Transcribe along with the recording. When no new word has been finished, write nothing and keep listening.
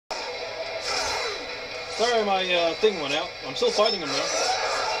Sorry, my thing went out. I'm still fighting him though.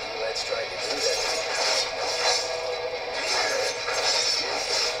 Let's try to do that.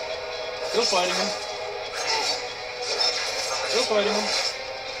 Still fighting him. Still fighting him.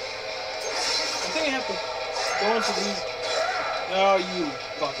 I think I have to go into these. Oh, you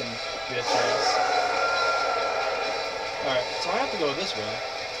fucking bitch ass. Alright, so I have to go this way.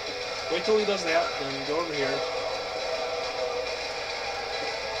 Wait till he does that, then go over here.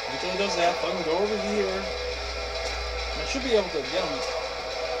 Wait till he does that, fucking go over here. I should be able to get him.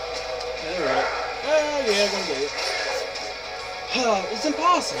 Yeah, there we go. Oh, yeah, I'm gonna get it. It's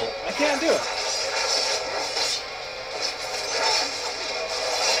impossible. I can't do it.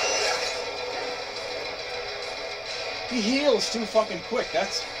 He heals too fucking quick.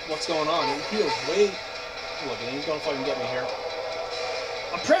 That's what's going on. He heals way... Look, he's gonna fucking get me here.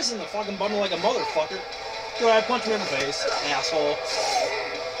 I'm pressing the fucking button like a motherfucker. Go ahead, punch me in the face, asshole.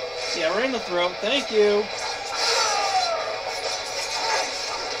 Yeah, right in the throat. Thank you.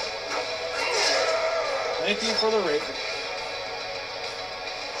 Thank you for the rape.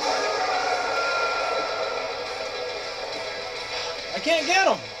 I can't get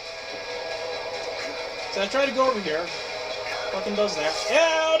him. So I try to go over here. Fucking does that.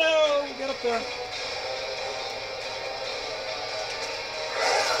 Oh no! Get up there.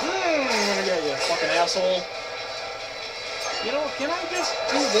 I'm gonna get you, fucking asshole. You know, can I just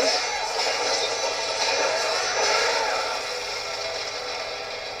do this?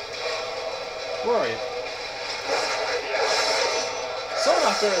 Where are you? So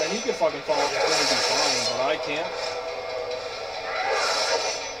not fair that he could fucking fall off the thing and be fine, but I can't.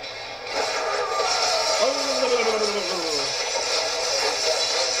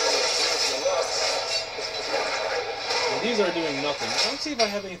 Well, these are doing nothing. Let's see if I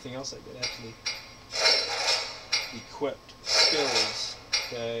have anything else I could actually equipped. Skills.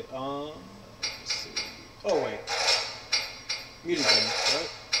 Okay, let's see. Oh wait. Mutagen,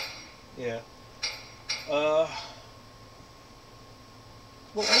 right? Yeah. Well,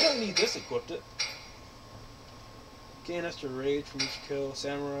 we don't need this equipped it. Gain extra rage from each kill.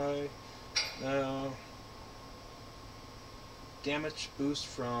 Samurai. No. Damage boost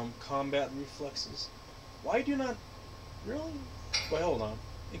from combat reflexes. Why do not... Really? Wait, hold on.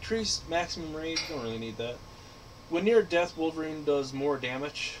 Increase maximum rage. Don't really need that. When near death, Wolverine does more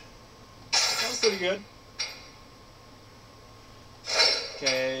damage. Sounds pretty good.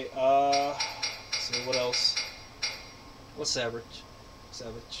 Okay, let's see, what else? What's Savage?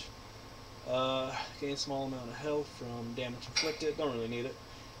 Savage. Gain small amount of health from damage inflicted. Don't really need it.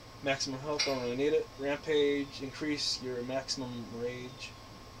 Maximum health. Don't really need it. Rampage. Increase your maximum rage.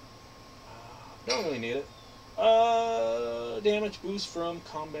 Don't really need it. Damage boost from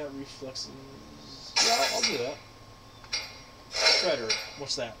combat reflexes. Yeah, I'll do that. Shredder.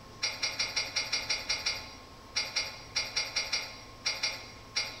 What's that?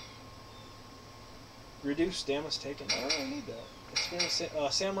 Reduce damage taken. I don't really need that. Experience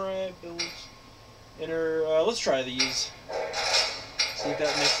samurai builds. Enter. Let's try these. See if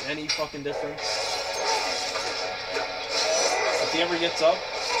that makes any fucking difference. If he ever gets up.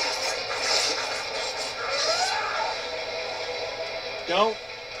 Don't.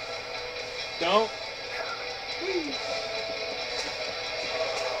 Whee.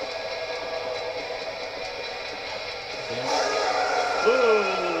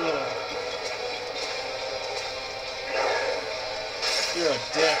 You're a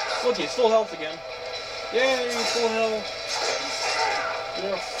dick. Look, he's full health again. Yay, full health.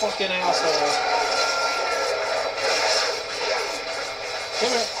 You're a fucking asshole.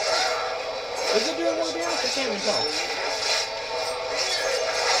 Come here. Is it doing more damage? I can't even tell.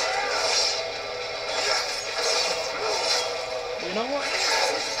 You know what?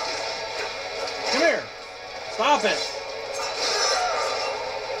 Come here. Stop it.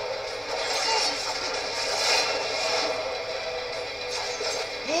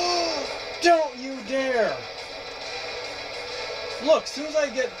 Don't you dare! Look, as soon as I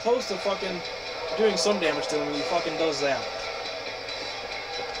get close to fucking doing some damage to him, he fucking does that.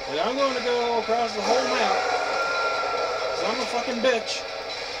 But I'm going to go across the whole map. Because I'm a fucking bitch.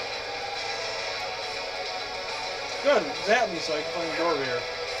 Good, zap me so I can fucking go over here.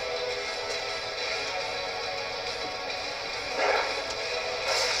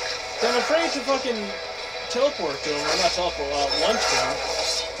 So I'm afraid to fucking teleport to him, or not teleport, lunge to him.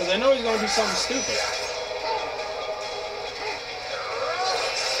 Because I know he's going to do something stupid.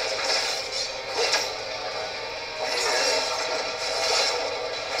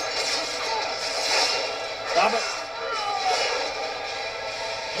 Stop it.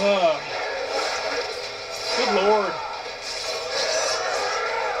 Good lord.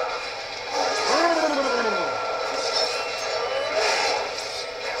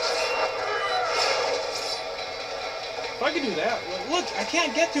 I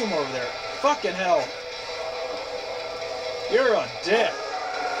can't get to him over there. Fucking hell. You're a dick.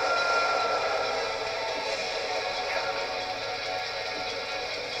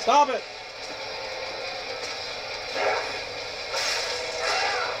 Stop it.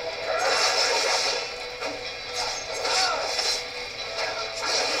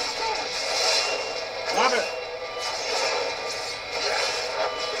 Stop it.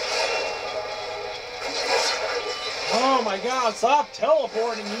 Oh my god, stop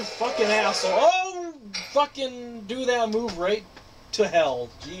teleporting, you fucking asshole. Oh, fucking do that move right to hell.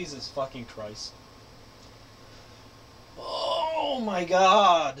 Jesus fucking Christ. Oh my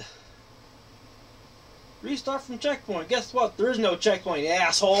god. Restart from checkpoint. Guess what? There is no checkpoint,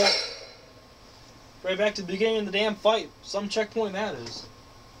 asshole. Right back to the beginning of the damn fight. Some checkpoint that is.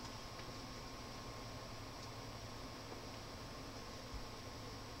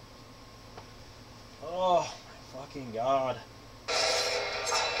 Oh my fucking god.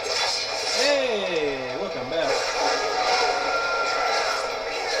 Hey, look, I'm back.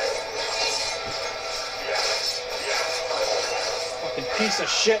 Fucking piece of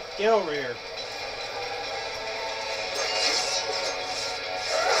shit. Get over here.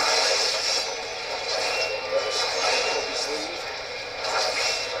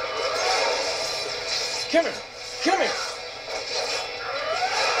 Come here. Come here.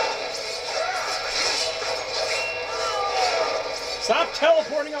 Stop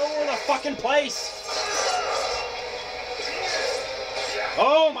teleporting all over the fucking place.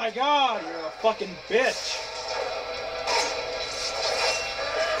 Oh my god, you're a fucking bitch.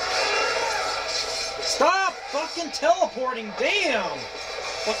 Stop fucking teleporting, damn.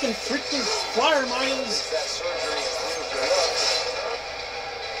 Fucking freaking flyer miles.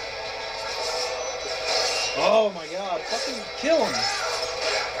 Oh my god, fucking kill him.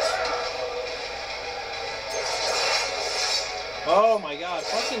 Oh my god,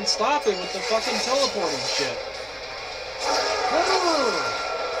 fucking stop it with the fucking teleporting shit.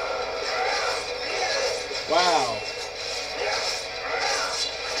 Wow.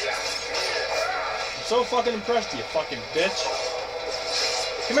 I'm so fucking impressed, you fucking bitch.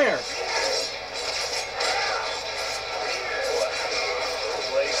 Come here.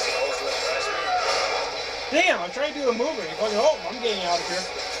 Damn, I'm trying to do a move and you fucking, oh, I'm getting out of here.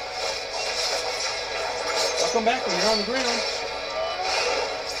 I'll come back when you're on the ground.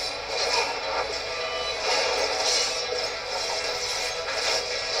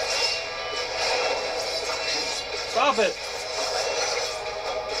 Stop it!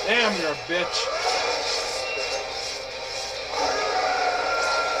 Damn, you're a bitch.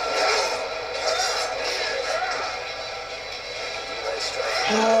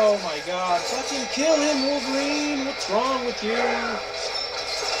 Oh my god, fucking kill him, Wolverine! What's wrong with you?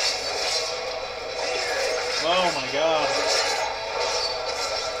 Oh my god.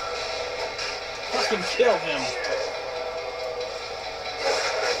 Fucking kill him.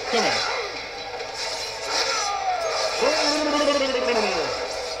 Come here.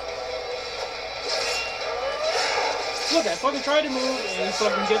 Look, I fucking tried to move and he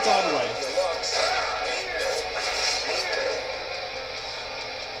fucking gets out of the way.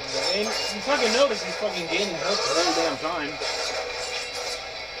 And you fucking notice he's fucking gaining health the whole damn time.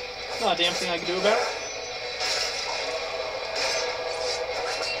 Not a damn thing I can do about it.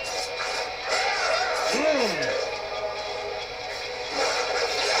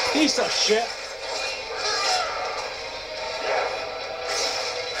 Piece of shit.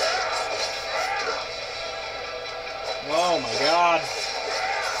 Oh my god.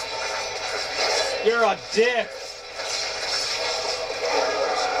 You're a dick.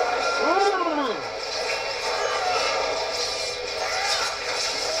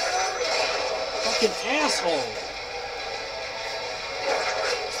 Fucking asshole.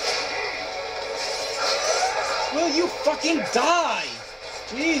 Will you fucking die?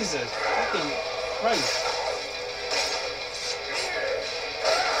 Jesus fucking Christ.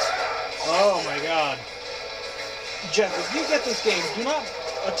 Oh my god. Jeff, if you get this game, do not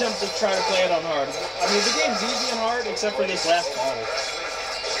attempt to try to play it on hard. I mean, the game's easy and hard, except for this last bottle.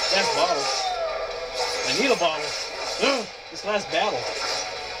 Last bottle. I need a bottle. Ugh, this last battle.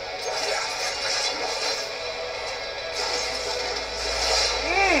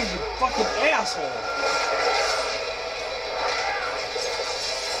 You fucking asshole.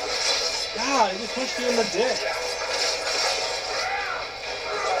 God, I just punched you in the dick.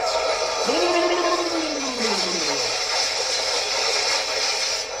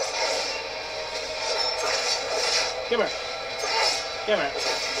 Come here. Come here.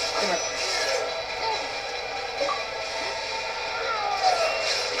 Come here.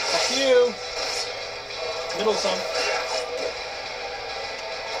 Fuck you. Middle some.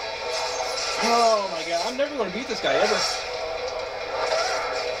 Oh my god, I'm never going to beat this guy ever.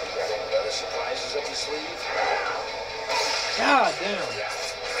 Got any other surprises up your sleeve? God damn.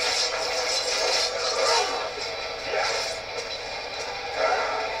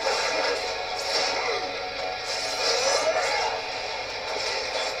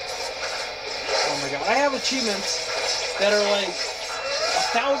 Oh my god, I have achievements that are like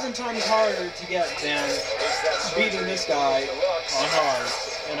 1,000 times harder to get than beating this guy on hard.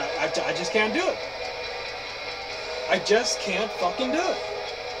 And I just can't do it. I just can't fucking do it.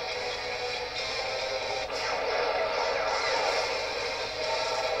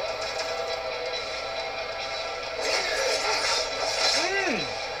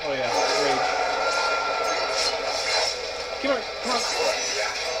 Oh yeah, rage. Come here, come on.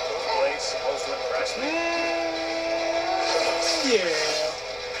 Those blades supposed to impress me. Yeah.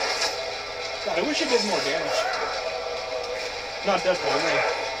 God, I wish it did more damage. Not definitely.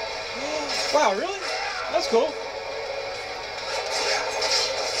 Wow, really? That's cool.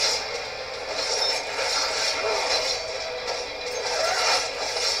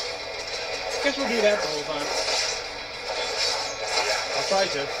 Guess we'll do that the whole time. I'll try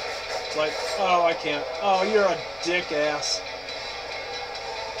to. Like, oh, I can't. Oh, you're a dick ass.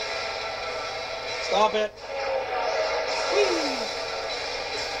 Stop it. Whee!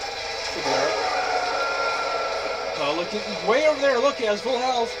 Should be alright. Oh, look, way over there, look, he has full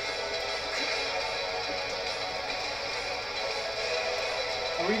health.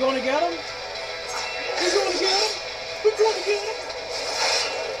 Are we going to get him? We're going to get him? We're going to get him?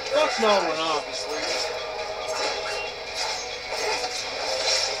 Fuck no, we're not.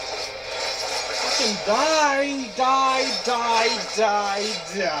 Fucking die, die, die, die,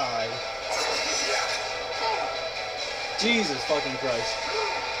 die. Jesus fucking Christ.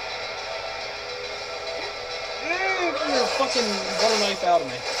 Get your fucking butter knife out of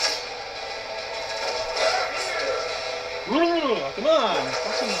me. Come on,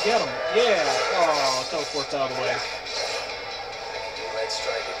 fucking get him. Yeah. Oh, teleport's out of the way. Let's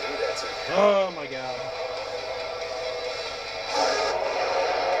try to do that to you. Oh my god.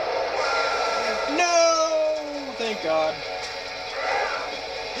 No! Thank God.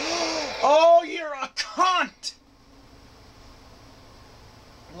 Oh, you're a cunt!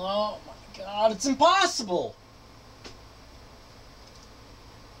 Oh my god, it's impossible!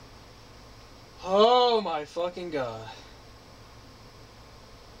 Oh my fucking god.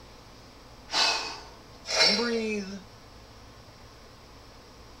 Breathe.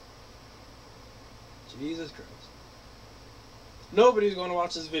 Jesus Christ. Nobody's going to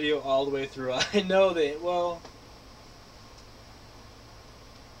watch this video all the way through. I know that, well,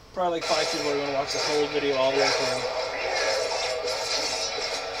 probably like 5 people are going to watch this whole video all the way through.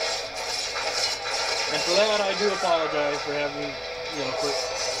 And for that, I do apologize for having, you know, for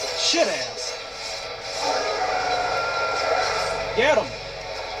shit ass. Get him.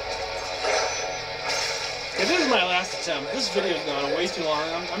 If this is my last attempt, this video's gone way too long.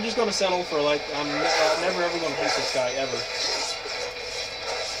 I'm just going to settle for, like, I'm never ever going to beat this guy, ever.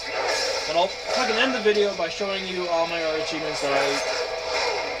 And I'll fucking end the video by showing you all my other achievements that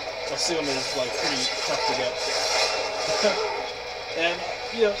I assume is, like, pretty tough to get. And,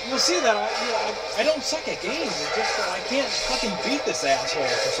 you know, you'll see that I don't suck at games. It's just that I can't fucking beat this asshole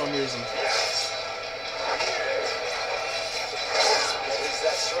for some reason.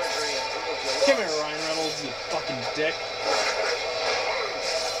 Come here, Ryan Reynolds, you fucking dick.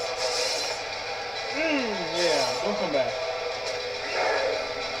 Yeah, don't come back.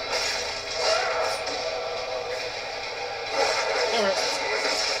 Come here.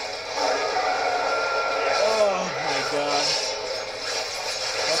 Oh my god.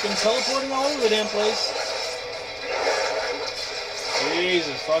 Fucking teleporting all over the damn place.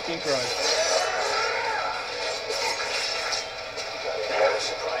 Jesus fucking Christ.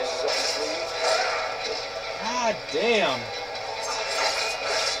 God damn.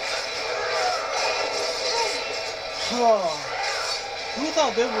 Oh. Who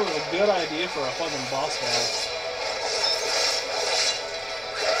thought this was a good idea for a fucking boss battle?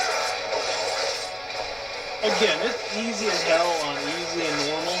 Again, it's easy as hell on easy and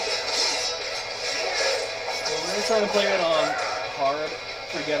normal. When you're trying to play it on hard,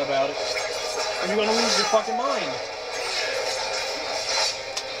 forget about it. Or you're gonna lose your fucking mind.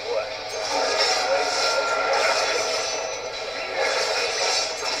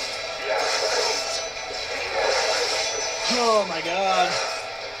 Oh my god.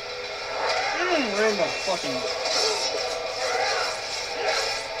 We're in the fucking...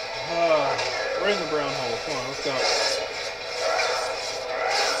 we're in the brown hole. Come on, let's go.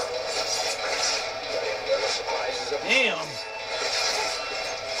 Damn.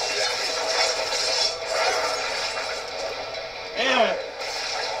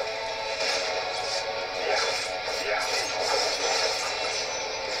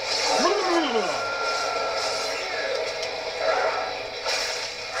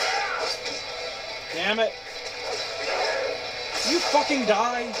 fucking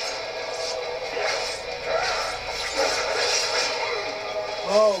die?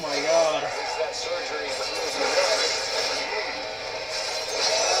 Oh my god. That surgery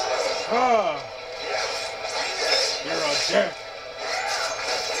Ah. You're a dick.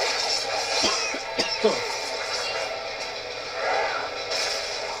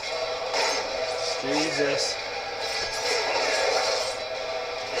 Jesus.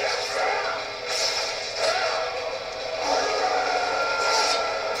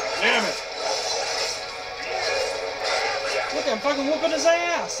 Damn it. Look, I'm fucking whooping his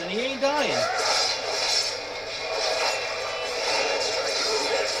ass and he ain't dying.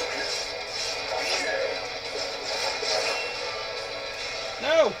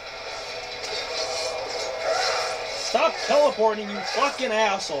 No! Stop teleporting, you fucking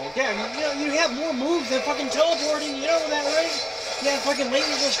asshole. Yeah, you have more moves than fucking teleporting, you know that, right? You have fucking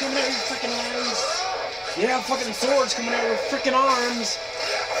lasers coming out of your fucking eyes. You have fucking swords coming out of your freaking arms.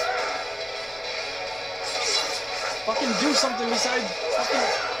 Fucking do something besides fucking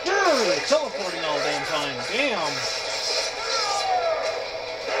teleporting all the damn time. Damn.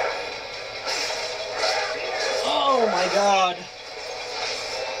 Oh my god.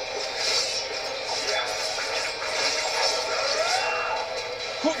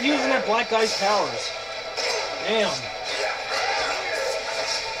 Quit using that black guy's powers. Damn.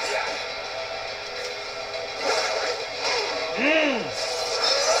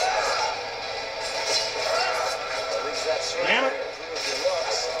 Damn it.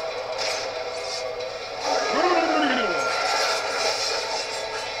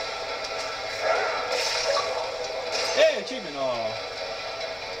 Hey, achievement. Oh.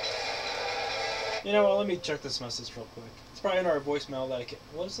 You know what? Let me check this message real quick. It's probably in our voicemail that I can.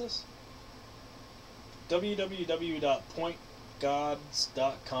 What is this?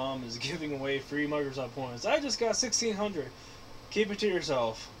 www.pointgods.com is giving away free Microsoft points. I just got 1,600. Keep it to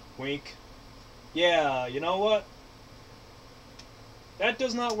yourself. Wink. Yeah, you know what? That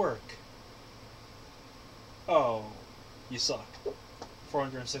does not work. Oh, you suck.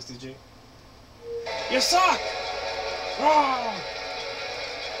 460G. You suck! Oh!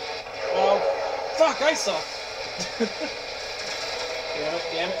 Oh, fuck, I suck. Damn it,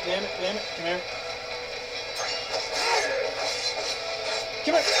 damn it, damn it, damn it.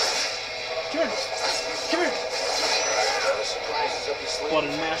 Come here. Come here. Come here. Come here. Blood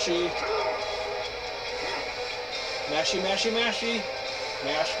and mashy. Mashy, mashy, mashy.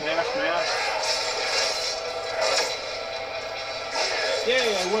 Mash, mash, mash.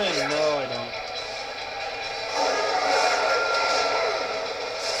 Yay, I win. No, I don't.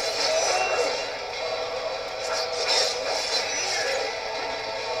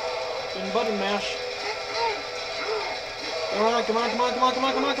 Didn't button mash. Come on, come on, come on, come on, come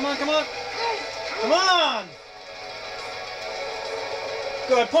on, come on, come on, come on. Come on!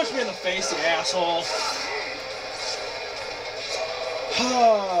 Good, punch me in the face, you asshole.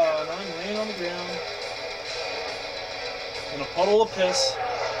 Oh, and I'm laying on the ground in a puddle of piss.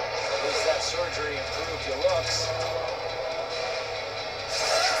 At least that surgery improved your looks.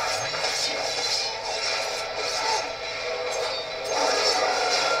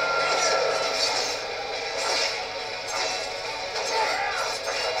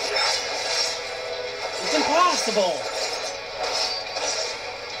 It's impossible.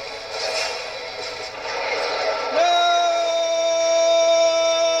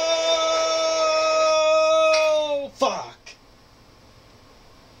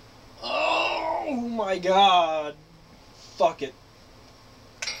 My god. Fuck it.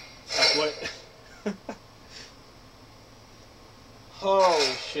 I quit. Holy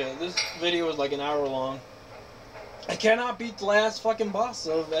shit. This video is like an hour long. I cannot beat the last fucking boss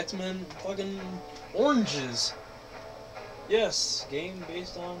of X-Men fucking Oranges. Yes, game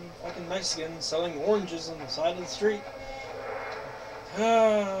based on fucking Mexicans selling oranges on the side of the street.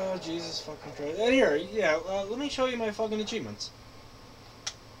 Ah, Jesus fucking Christ. And here, yeah, let me show you my fucking achievements.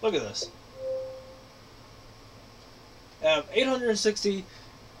 Look at this. I have 860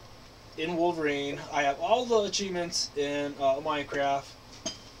 in Wolverine. I have all the achievements in Minecraft.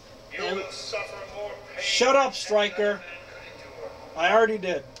 You will suffer more pain. Shut up, Striker. I already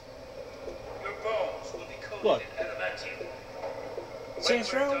did. Your bones will be coated Look. in adamantine.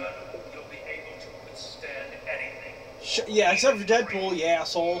 Saints When we're Row? done, you'll be able to withstand anything. Yeah, except for Deadpool, you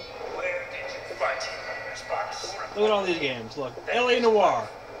asshole. Where did you fight Sparks? Look at all these games. Look, LA Noire.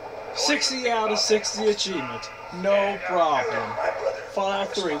 60 out of 60 achievement. No problem.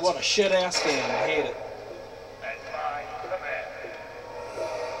 Fallout 3, what a shit ass game. I hate it. At my command.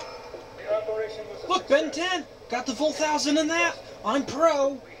 The operation was a Look, Ben success. 10. Got the full 1,000 in that. I'm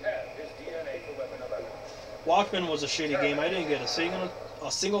pro. We have his DNA for Weapon 11. Walkman was a shitty game. I didn't get a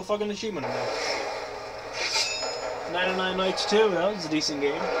single fucking achievement in there. 99 Nights 2, that was a decent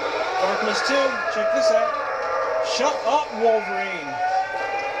game. Darkness 2, check this out. Shut up, Wolverine!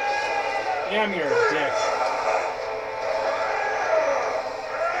 Damn, you're a dick.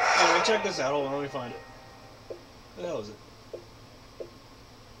 Anyway, check this out. Hold on, let me find it. What the hell is it?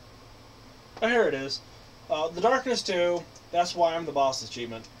 Oh, here it is. The Darkness 2, that's why I'm the boss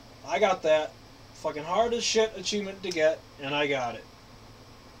achievement. I got that. Fucking hard as shit achievement to get, and I got it.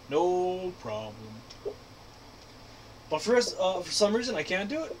 No problem. But for some reason, I can't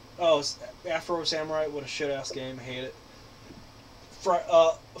do it. Oh, Afro Samurai, what a shit-ass game. Hate it.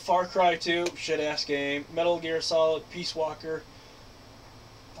 Far Cry 2, shit-ass game. Metal Gear Solid, Peace Walker.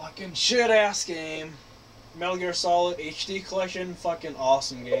 Fucking shit-ass game. Metal Gear Solid HD Collection, fucking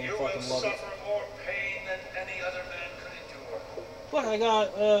awesome game. You fucking will love it. suffer more pain than any other man could endure. Look, I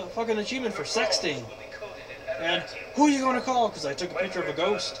got a fucking achievement for sexting. Will be coated in And adamantium. who are you going to call? Because I took a picture of a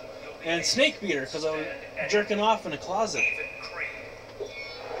ghost. And Snake Beater, because I was jerking off in a closet. Even Creed.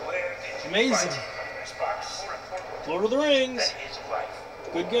 Where did you Amazing. fight? Xbox. Lord of the Rings. That is life.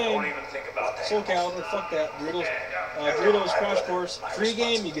 Good Don't game. even think about that. Soul Calibur, fuck that. Doritos Crash Course. Free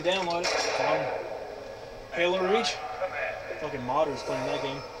game, you can download it. Fun. Halo Reach. Fucking modders playing that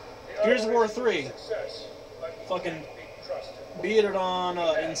game. Gears of War 3. Fucking beat it on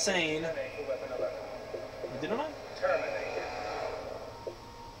Insane. Did I not?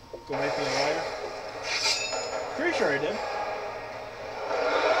 Go make me a lighter. Pretty sure I did.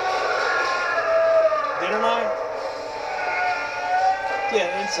 Didn't I?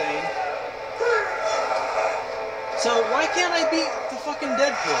 Yeah, Insane. So why can't I beat the fucking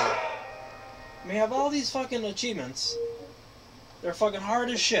Deadpool? I mean, I have all these fucking achievements. They're fucking hard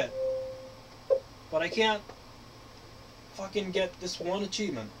as shit. But I can't fucking get this one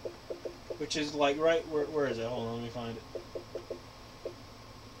achievement. Which is like right, where is it? Hold on, let me find it.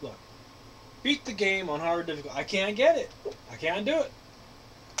 Look. Beat the game on hard difficulty. I can't get it. I can't do it.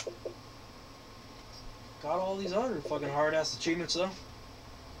 Got all these other fucking hard ass achievements though.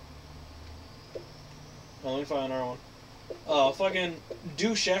 Oh, let me find another one. Fucking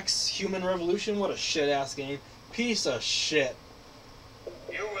Douche X Human Revolution. What a shit ass game. Piece of shit.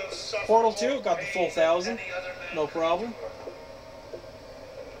 You will suffer Portal 2, more got the full pain than 1000. any other man No could problem. endure.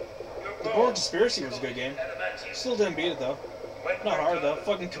 The Board Conspiracy was a good game. Adamantium. Still didn't beat it though. When Not we're hard done, though.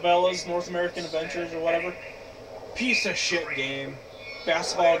 Fucking Cabela's North American Adventures or whatever. Piece of shit game.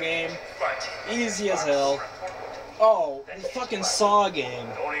 Basketball game. Fight. Easy as hell. Oh, the fucking Saw game.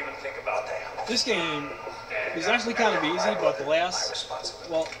 Don't even think about that. This game is actually kind of easy, but the My last...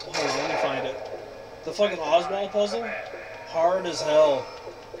 responsibility. Well, hold on, let me find it. The fucking Oswald puzzle? Hard as hell.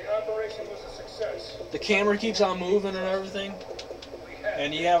 The operation was a success. The camera keeps on moving and everything.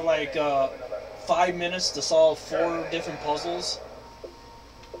 And you have like 5 minutes to solve 4 different puzzles.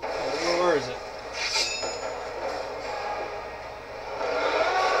 Where is it?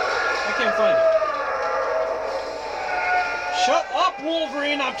 I can't find it. Shut up,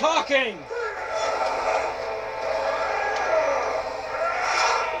 Wolverine! I'm talking!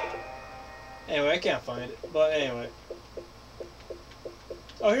 Anyway, I can't find it. But anyway.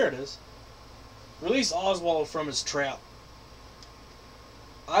 Oh, here it is. Release Oswald from his trap.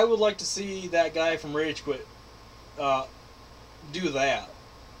 I would like to see that guy from Rage Quit do that.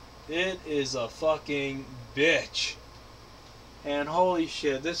 It is a fucking bitch. And holy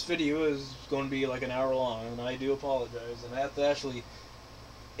shit, this video is going to be like an hour long, and I do apologize. And I have to actually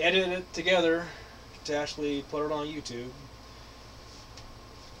edit it together to actually put it on YouTube.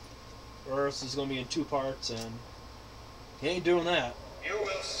 Or else it's going to be in 2 parts, and he ain't doing that. You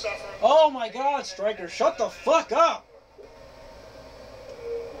will suffer. Oh my god, Stryker, shut the fuck up!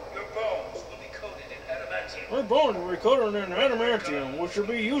 Your bones will be coated in adamantium. We're bones will be coated in adamantium, which will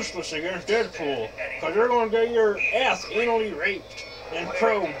be useless against Deadpool, because you're going to get your ass anally raped and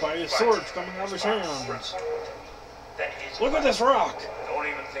probed by his swords coming out of his hands. That is Look at this rock! Don't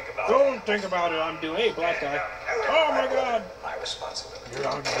even think about it. Don't think about it, I'm doing. Hey, black guy. Oh my god! My responsibility. You're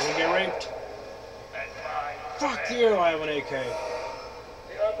not going to get raped. and my Fuck command. you, I have an AK.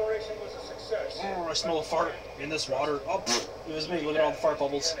 The operation was a success. Oh, I smell a fart in this water. Oh, pfft, it was me. Look at all the fart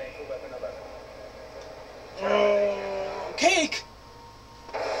bubbles. Cake!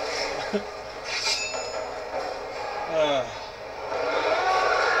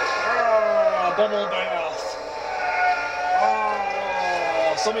 Bubble bath.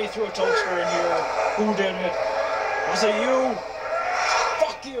 Somebody threw a toaster in here. Who did it? Was it you?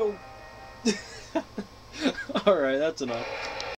 Fuck you! Alright, that's enough.